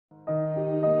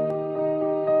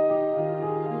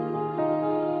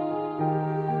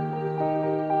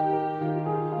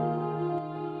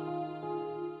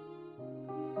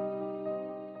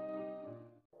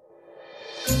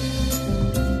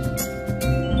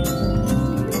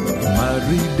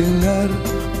Mari dengar,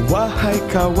 wahai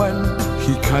kawan,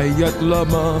 hikayat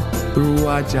lama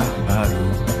berwajah baru,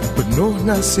 penuh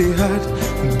nasihat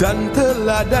dan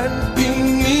teladan.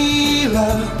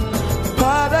 Inilah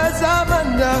pada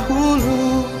zaman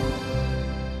dahulu.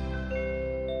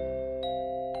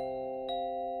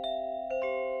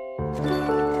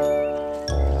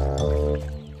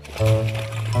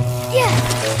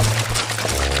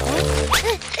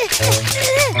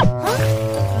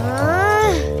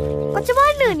 Macam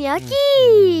mana ni, Aki?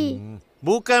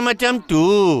 Bukan macam tu.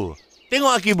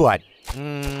 Tengok Aki buat.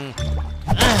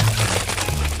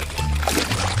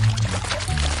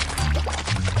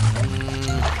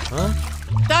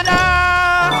 Tada!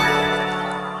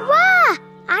 Wah,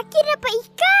 Aki dapat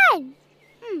ikan.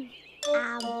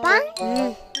 Abang?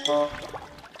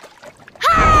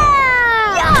 Ha!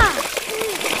 Ya!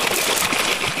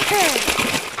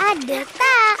 Ada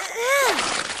tak?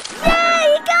 Ya,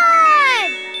 ikan!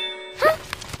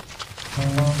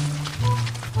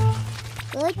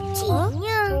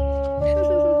 Kecilnya.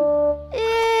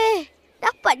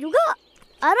 Dapat juga.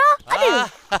 Ara, ada?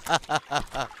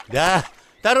 Dah,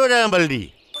 taruh dalam baldi.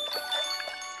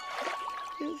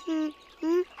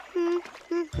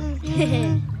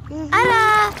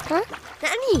 Ara,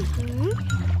 nak ni?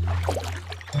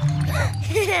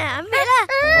 Ambillah.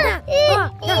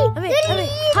 Ambil.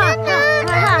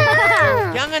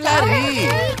 Jangan lari.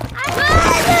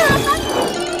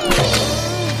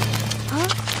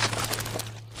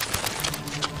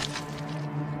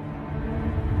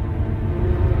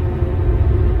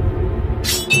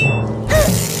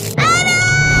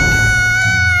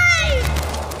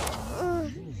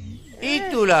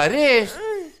 Itulah Riz.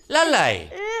 Lalai.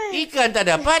 Ikan tak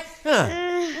dapat.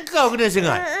 Kau kena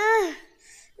sengat.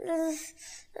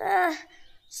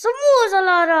 Semua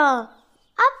salah Ara.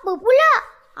 Apa pula?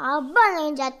 Abang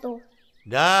yang jatuh.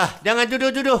 Dah, jangan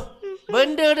tuduh-tuduh.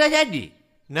 Benda dah jadi.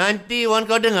 Nanti orang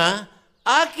kau dengar,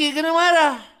 Aki kena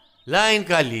marah. Lain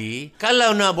kali,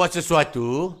 kalau nak buat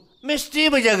sesuatu, mesti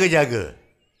berjaga-jaga.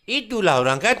 Itulah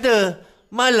orang kata,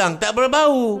 malang tak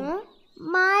berbau.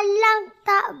 Malang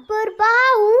tak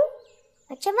berbau?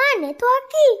 Macam mana tu,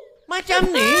 Aki? Macam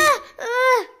ni?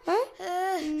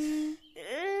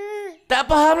 Tak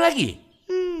faham lagi?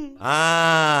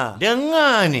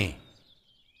 Dengar ni.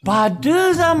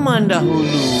 Pada zaman dahulu,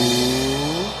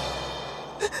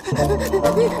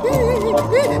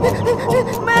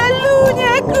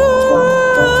 malunya aku.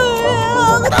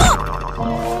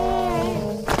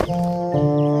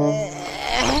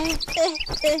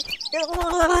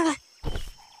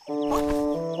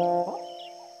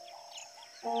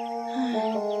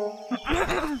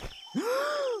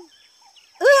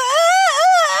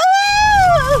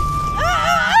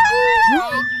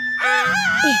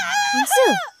 Hansa,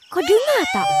 kau dengar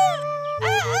tak?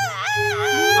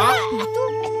 Itu.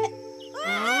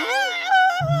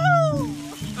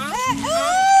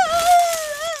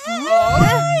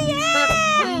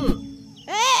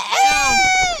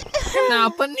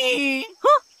 Kenapa ni?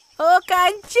 Oh,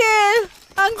 kancil.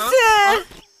 Angsa.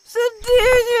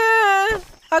 Sedihnya.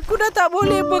 Aku dah tak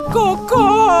boleh berkokok.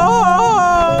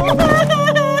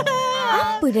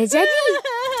 Apa dah jadi?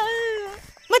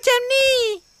 Macam ni.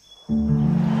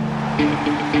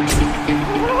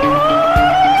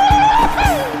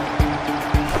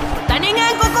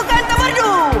 Pertandingan kokokan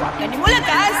tamardu akan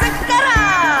dimulakan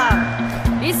sekarang.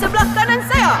 Di sebelah kanan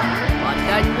saya,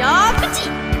 badannya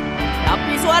kecil,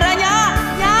 tapi suaranya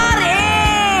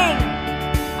nyaring.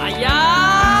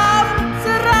 Ayam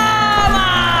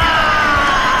serama.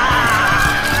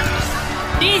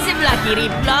 Di sebelah kiri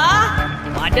pula,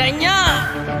 badannya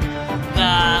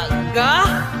gagah,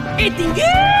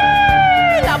 tinggi,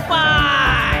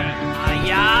 lapai.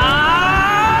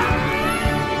 Ayam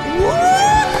hutan.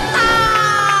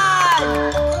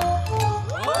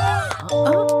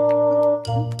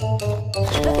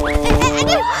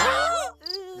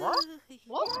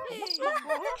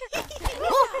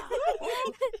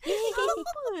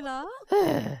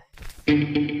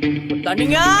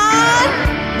 Pertandingan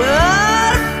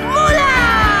bermula.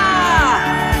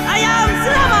 Ayam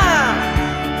selamat.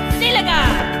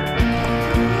 Silakan.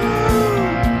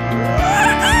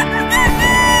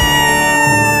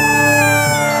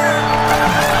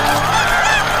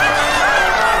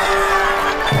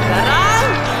 Sekarang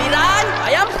giliran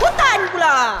ayam hutan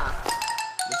pula.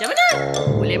 Macam mana?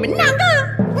 Boleh menang ke?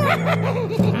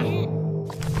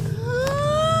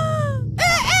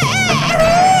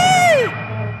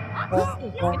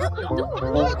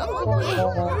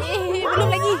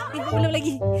 Belum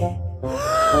lagi.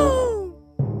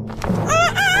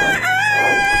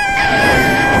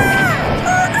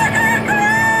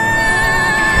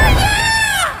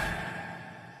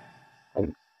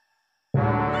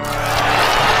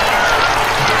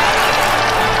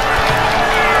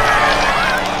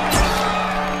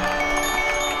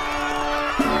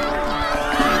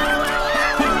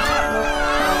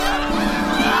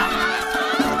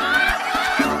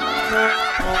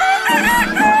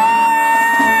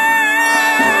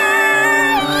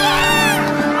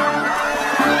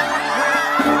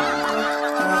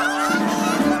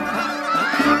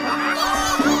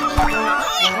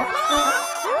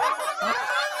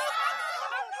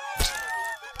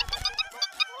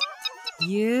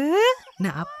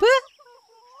 Kenapa?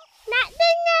 Nak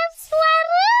dengar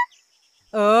suara?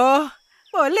 Oh,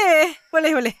 boleh.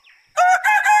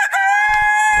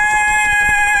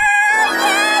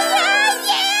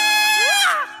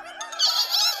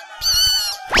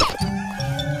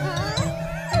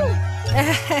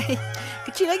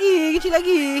 Kecil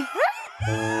lagi.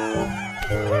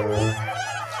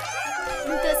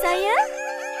 Untuk saya?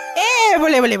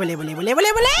 Boleh.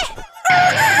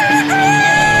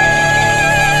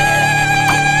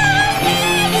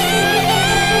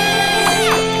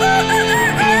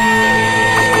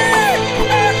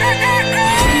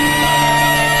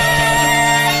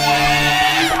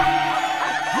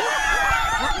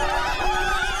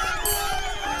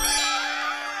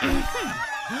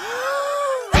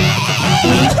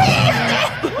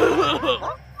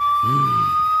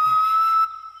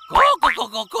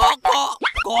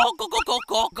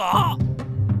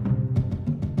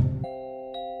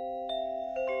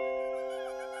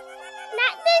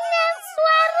 Nak dengar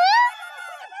suara?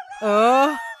 Oh,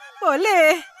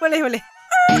 boleh.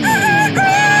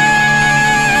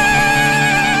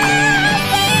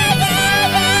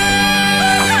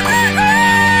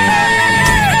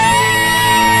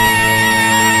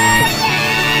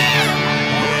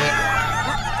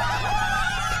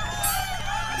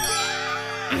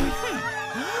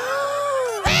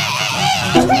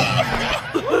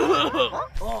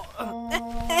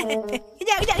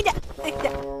 Kejap.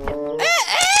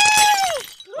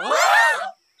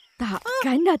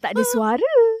 Takkan dah tak ada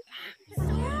suara.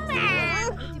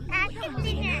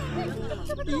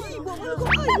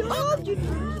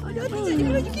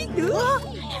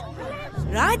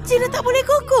 Raja dah tak boleh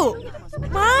kokok.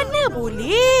 Mana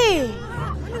boleh?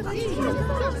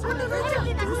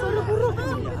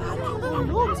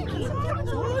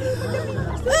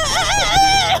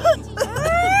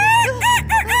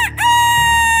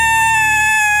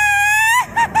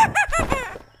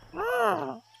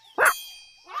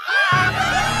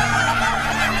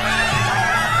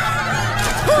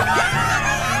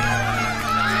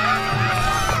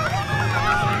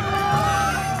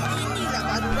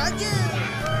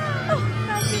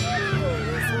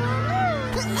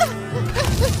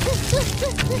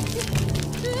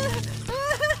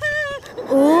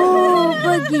 Oh,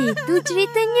 begitu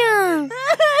ceritanya.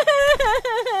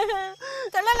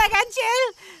 Tolonglah Kancil.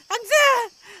 Angsa,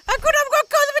 aku nak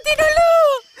berkokok seperti dulu.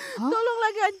 Huh?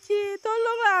 Tolonglah Kancil,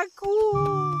 tolonglah aku.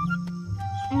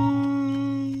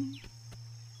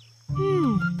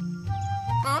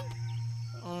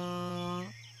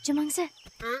 Jom Angsa.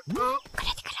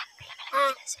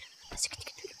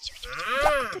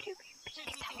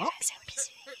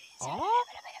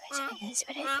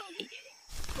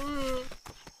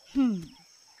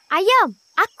 Ayam,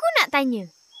 aku nak tanya.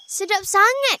 Sedap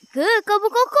sangat ke kau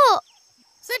berkokok?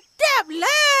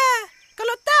 Sedaplah.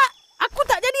 Kalau tak, aku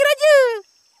tak jadi raja.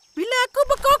 Bila aku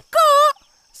berkokok,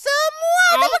 semua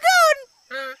terpegun.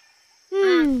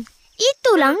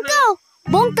 Itulah kau.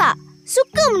 Bongkak,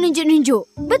 suka menunjuk-nunjuk.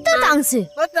 Betul tak Angsa?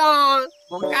 Betul.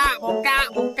 Bongkak.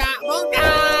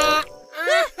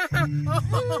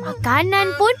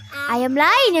 Makanan pun ayam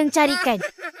lain yang carikan.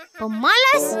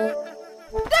 Pemalas.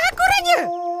 Dah aku raja.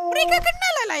 Mereka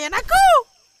kenallah layan aku.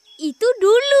 Itu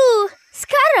dulu.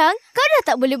 Sekarang kau dah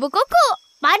tak boleh berkokok.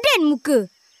 Padan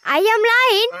muka. Ayam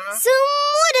lain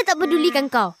semua dah tak pedulikan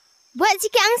kau. Buat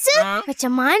sikit Angsa.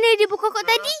 Macam mana dia berkokok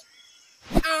tadi?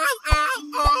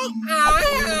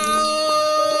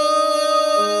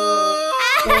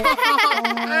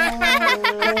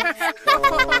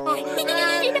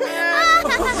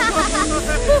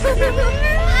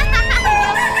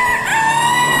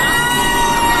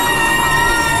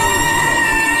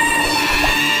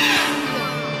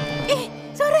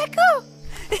 Suaraku.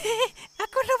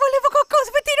 Aku dah boleh berkokok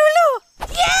seperti dulu.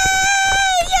 Dah.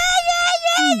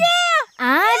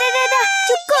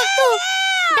 Cukup tu.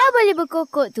 Dah boleh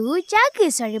berkokok tu, jaga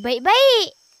suara baik-baik.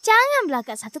 Jangan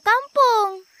belagak satu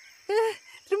kampung.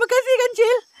 Terima kasih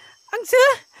Kancil. Angsa,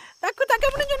 aku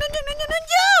takkan menunjuk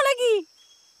lagi.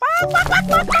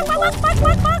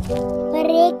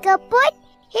 Mereka pun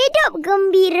hidup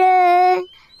gembira.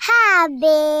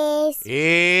 Habis.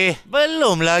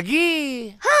 Belum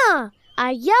lagi.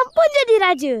 Ayam pun jadi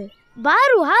raja.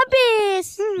 Baru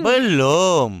habis.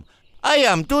 Belum.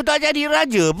 Ayam tu tak jadi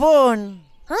raja pun.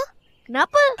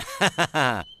 Kenapa?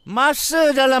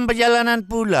 Masa dalam perjalanan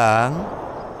pulang,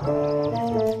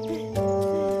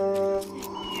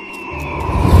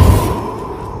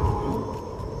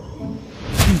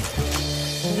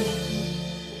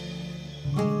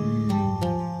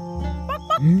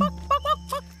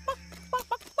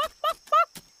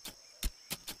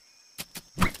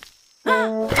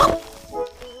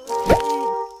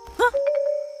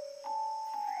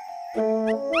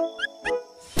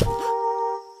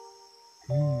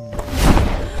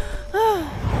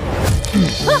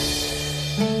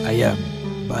 Ayam,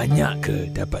 banyak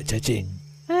ke dapat cacing?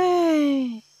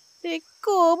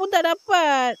 Ekor pun tak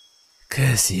dapat.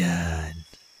 Kesian.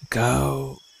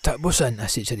 Kau tak bosan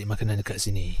asyik cari makanan dekat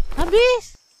sini?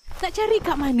 Habis? Nak cari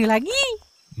kat mana lagi?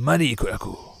 Mari ikut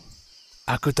aku.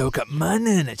 Aku tahu kat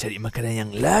mana nak cari makanan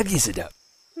yang lagi sedap.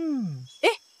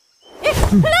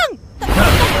 Helang!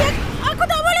 Aku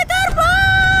tak boleh terbang!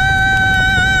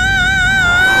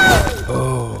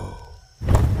 Oh,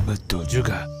 betul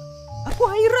juga. Aku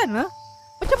hairan lah.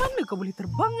 Macam mana kau boleh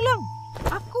terbang, Helang?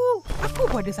 Aku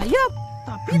pun ada sayap.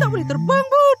 Tapi tak boleh terbang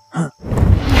pun.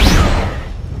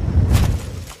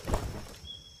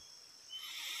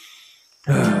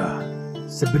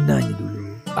 Sebenarnya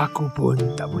dulu, aku pun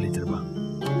tak boleh terbang.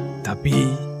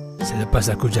 Tapi, selepas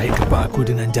aku jahit kepala aku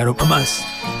dengan jarum emas,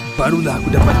 barulah aku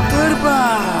dapat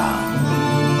terbang.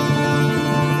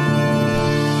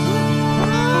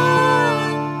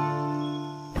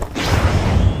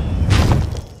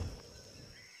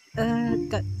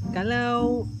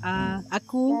 Kalau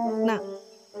aku nak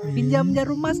pinjam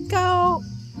jarum emas kau,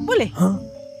 boleh?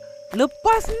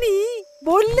 Lepas ni,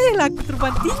 bolehlah aku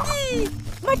terbang tinggi.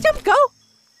 Macam kau.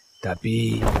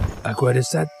 Tapi, aku ada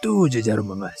satu je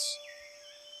jarum emas.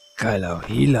 Kalau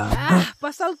hilang...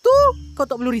 Pasal tu, kau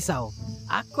tak perlu risau.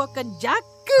 Aku akan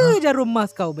jaga jarum emas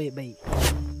kau baik-baik.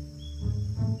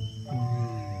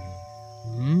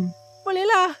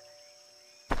 Bolehlah.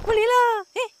 Bolehlah.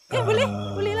 Boleh?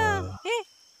 Bolehlah.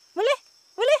 Boleh?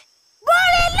 Boleh?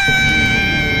 Bolehlah!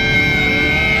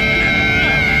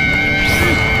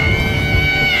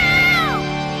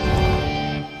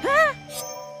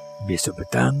 Besok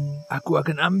petang, aku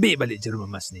akan ambil balik jarum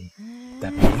emas ni.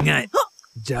 Tapi ingat,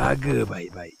 jaga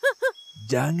baik-baik.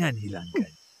 Jangan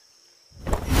hilangkan.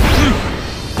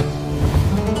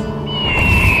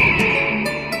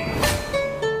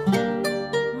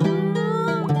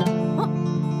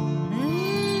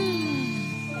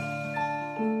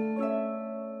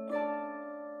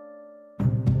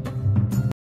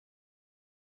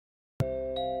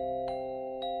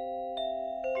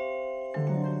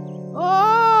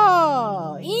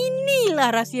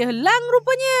 Rahsia Helang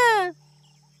rupanya.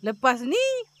 Lepas ni,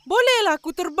 bolehlah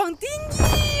aku terbang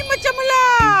tinggi macam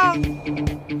Helang.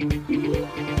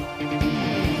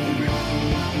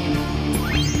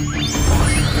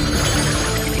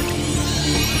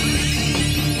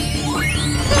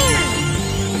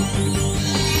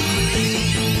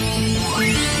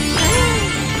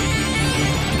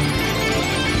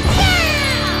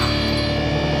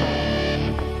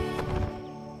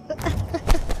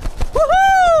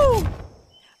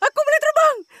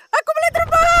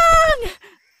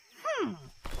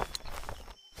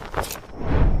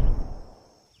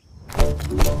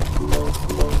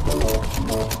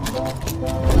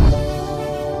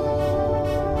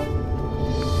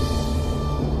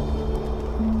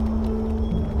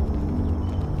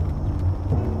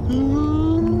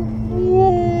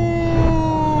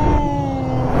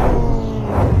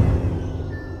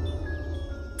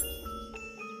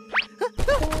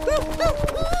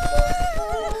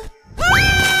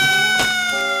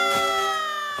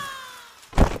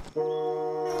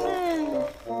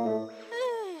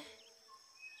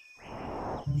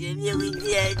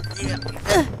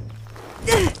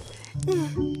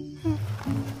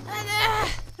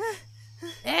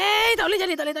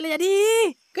 Tak boleh jadi.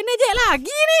 Kena ejek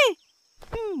lagi ni.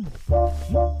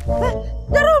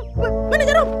 Jarum. Mana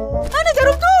jarum? Mana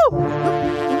jarum tu?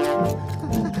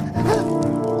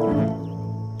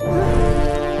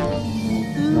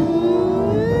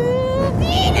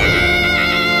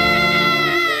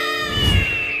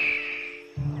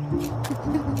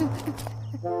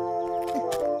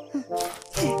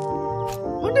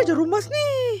 Mana jarum emas ni?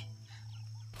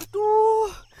 Aduh,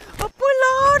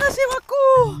 apalah nasib aku?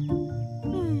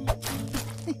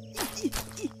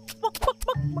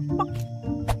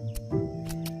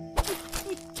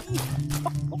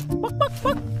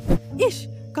 Ish,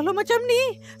 kalau macam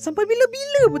ni, sampai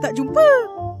bila-bila pun tak jumpa.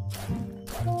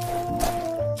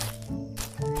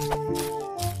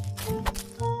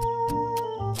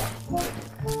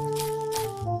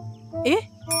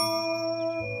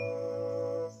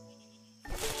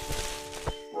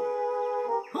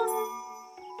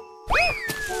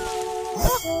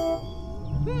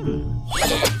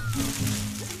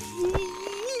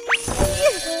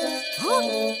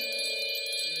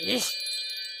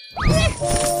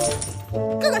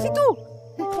 Kau kat situ.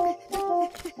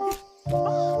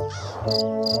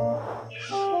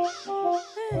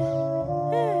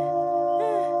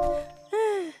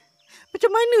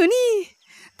 Macam mana ni?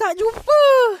 Tak jumpa.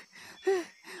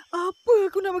 Apa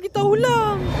aku nak bagi tahu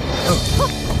Helang?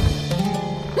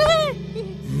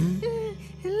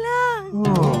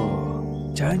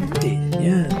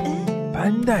 Cantiknya.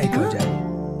 Pandai kau jadi.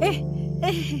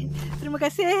 Terima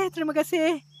kasih.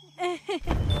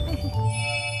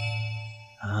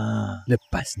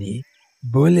 Lepas ni,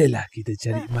 bolehlah kita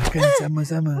cari makan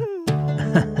sama-sama.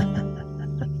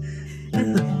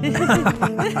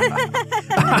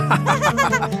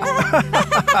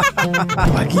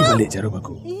 Bagi balik jarum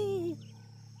aku.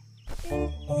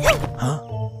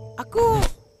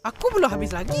 Aku belum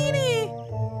habis lagi ni.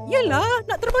 Yalah,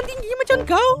 nak terbang tinggi macam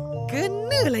kau,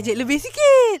 kenalah je lebih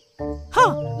sikit.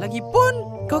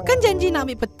 Lagipun kau kan janji nak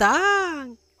ambil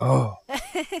petang. Oh,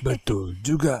 betul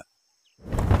juga.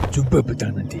 Jumpa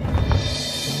petang nanti.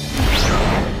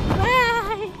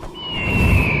 Bye.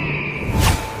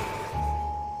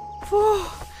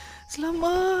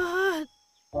 Selamat.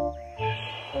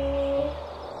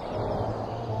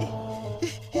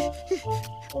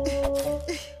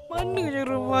 Mana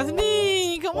jarum emas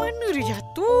ni? Kat mana dia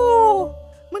jatuh?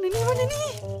 Mana ni?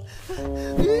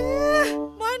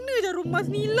 Mana jarum emas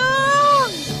ni hilang?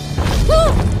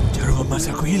 Jarum emas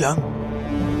aku hilang.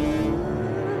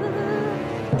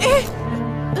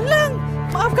 Lang,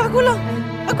 maafkan aku, Lang.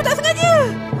 Aku tak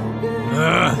sengaja.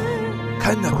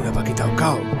 Kan aku dah bagi tahu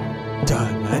kau,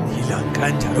 jangan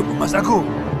hilangkan jarum emas aku.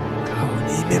 Kau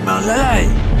ni memang lalai.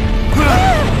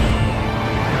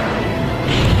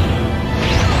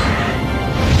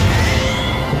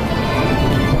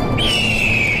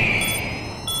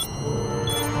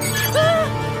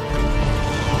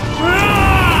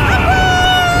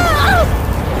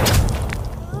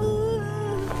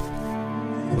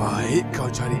 Baik kau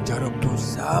cari jarum tu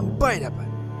sampai dapat.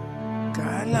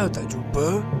 Kalau tak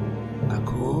jumpa,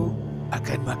 aku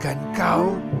akan makan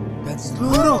kau dan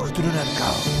seluruh keturunan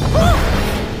kau.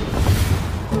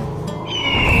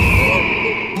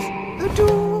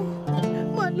 Aduh,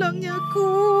 malangnya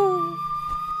aku.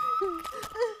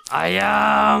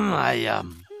 Ayam.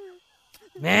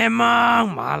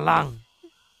 Memang malang.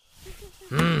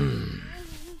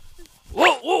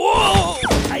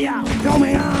 Ayam, kau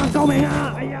mengah.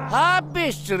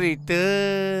 Habis cerita.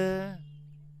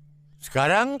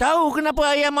 Sekarang tahu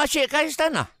kenapa ayam asyik ke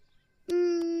istana?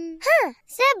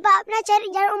 Sebab nak cari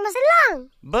jarum emas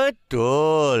Helang.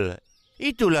 Betul.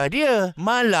 Itulah dia.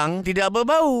 Malang tidak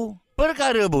berbau.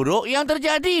 Perkara buruk yang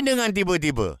terjadi dengan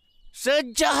tiba-tiba.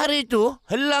 Sejak hari itu,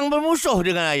 Helang bermusuh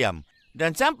dengan ayam.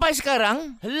 Dan sampai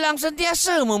sekarang, Helang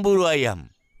sentiasa memburu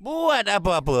ayam. Buat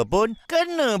apa-apa pun,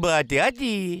 kena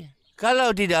berhati-hati.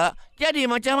 Kalau tidak, jadi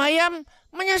macam ayam,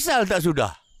 menyesal tak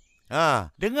sudah.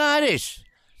 Dengar Haris.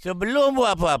 Sebelum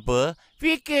buat apa-apa,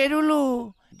 fikir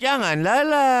dulu. Jangan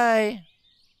lalai.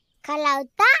 Kalau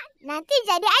tak, nanti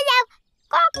jadi ayam.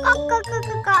 Kok.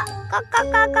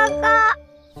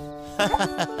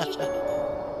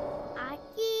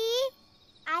 Aki,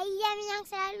 ayam yang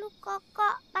selalu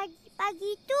kokok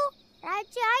pagi-pagi tu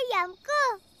raja ayam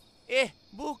ke?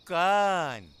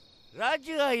 Bukan.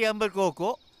 Raja ayam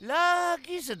berkokok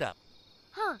lagi sedap.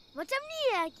 Macam ni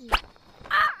Aki.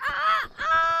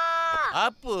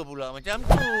 Apa pula macam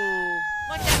tu?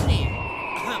 Macam ni.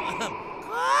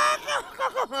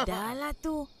 Dahlah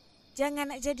tu.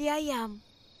 Jangan nak jadi ayam.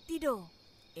 Tidur.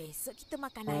 Esok kita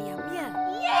makan ayam, ya?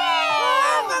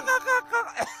 Yeay!